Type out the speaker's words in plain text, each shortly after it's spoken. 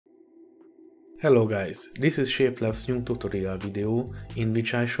Hello guys, this is Shapelab's new tutorial video in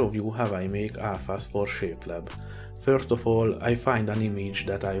which I show you how I make alphas for Shapelab. First of all, I find an image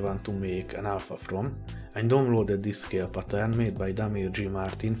that I want to make an alpha from and downloaded this scale pattern made by Damir G.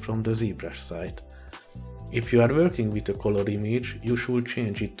 Martin from the ZBrush site. If you are working with a color image, you should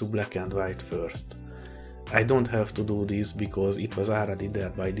change it to black and white first. I don't have to do this because it was already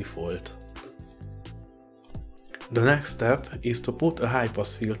there by default. The next step is to put a high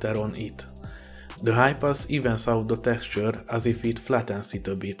pass filter on it. The high pass evens out the texture as if it flattens it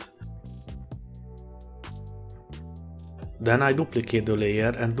a bit. Then I duplicate the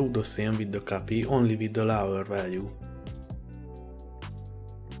layer and do the same with the copy, only with the lower value.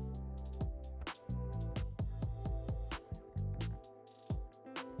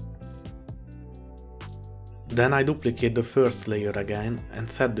 Then I duplicate the first layer again and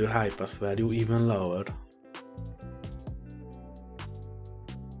set the high pass value even lower.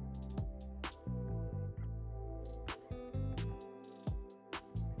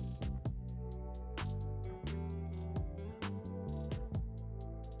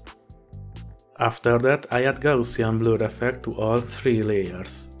 After that, I add Gaussian blur effect to all three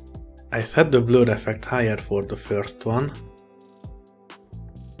layers. I set the blur effect higher for the first one,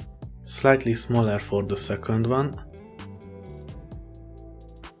 slightly smaller for the second one,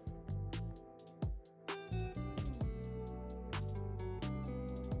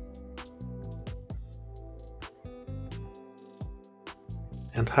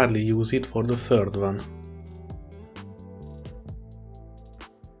 and hardly use it for the third one.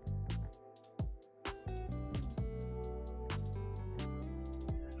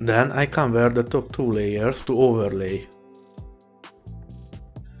 Then I convert the top two layers to overlay.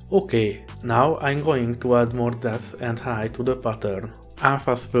 Okay, now I'm going to add more depth and height to the pattern.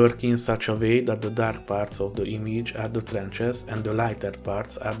 Alphas work in such a way that the dark parts of the image are the trenches and the lighter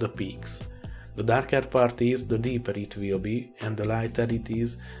parts are the peaks. The darker part is, the deeper it will be, and the lighter it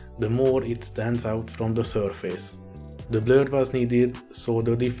is, the more it stands out from the surface. The blur was needed, so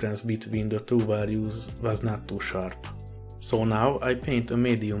the difference between the two values was not too sharp. So now I paint a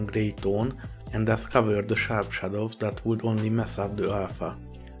medium grey tone and thus cover the sharp shadows that would only mess up the alpha.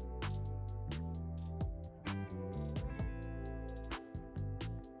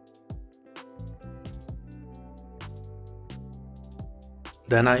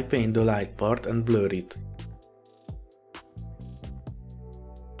 Then I paint the light part and blur it.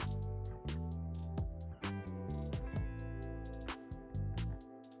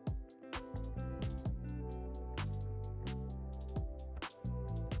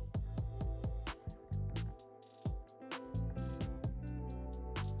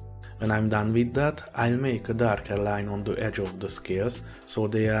 When I'm done with that, I'll make a darker line on the edge of the scales so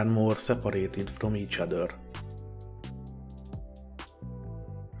they are more separated from each other.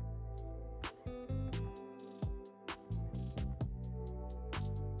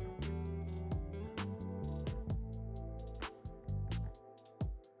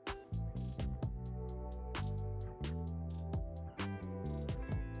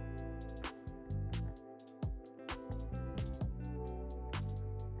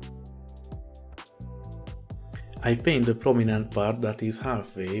 I paint the prominent part that is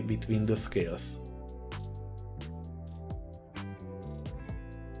halfway between the scales.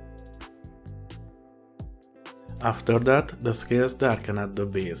 After that, the scales darken at the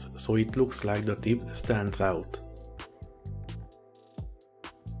base, so it looks like the tip stands out.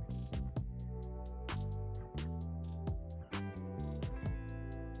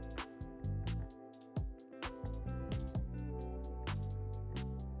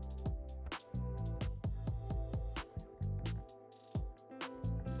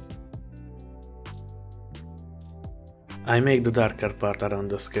 I make the darker part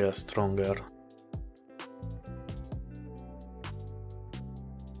around the scale stronger.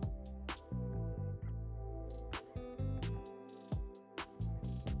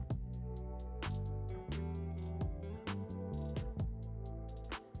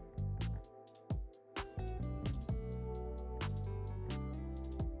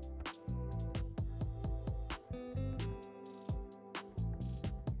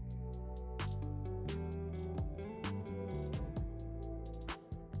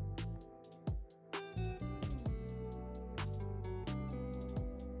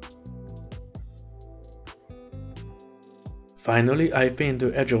 Finally, I paint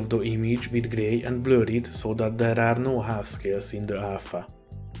the edge of the image with grey and blur it so that there are no half scales in the alpha.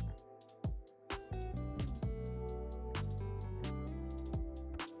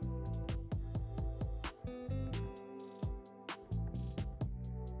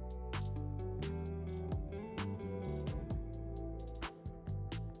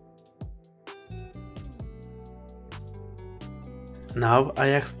 Now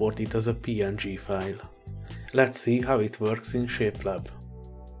I export it as a PNG file. Let's see how it works in Shapelab.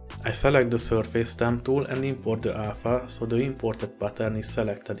 I select the Surface Stamp tool and import the alpha, so the imported pattern is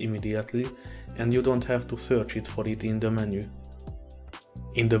selected immediately and you don't have to search for it in the menu.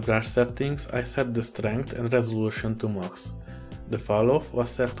 In the brush settings, I set the strength and resolution to max. The fall-off was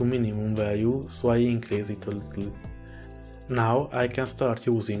set to minimum value, so I increase it a little. Now I can start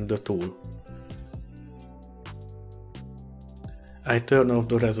using the tool. I turn off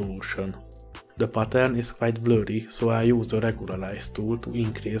the resolution. The pattern is quite blurry, so I use the Regularize tool to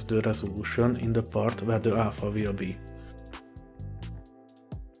increase the resolution in the part where the alpha will be.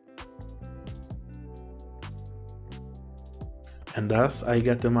 And thus I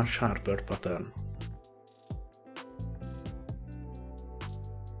get a much sharper pattern.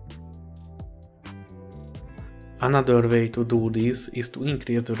 Another way to do this is to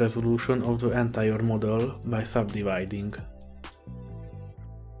increase the resolution of the entire model by subdividing.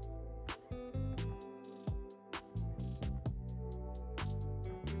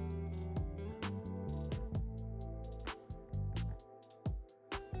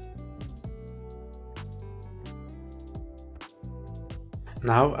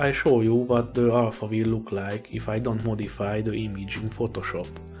 Now I show you what the alpha will look like if I don't modify the image in Photoshop.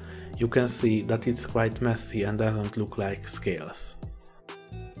 You can see that it's quite messy and doesn't look like scales.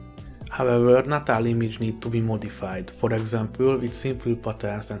 However, not all images need to be modified. For example, with simple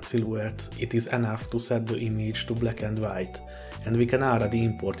patterns and silhouettes, it is enough to set the image to black and white, and we can already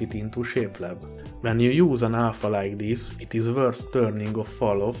import it into Shapelab. When you use an alpha like this, it is worth turning off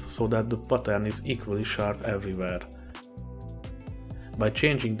fall-off so that the pattern is equally sharp everywhere. By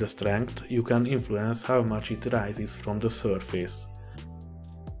changing the strength, you can influence how much it rises from the surface.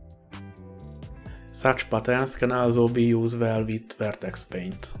 Such patterns can also be used well with vertex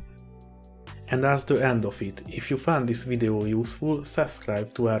paint. And that's the end of it. If you found this video useful,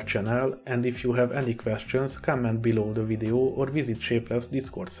 subscribe to our channel, and if you have any questions, comment below the video or visit Shapelab's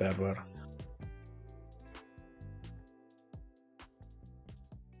Discord server.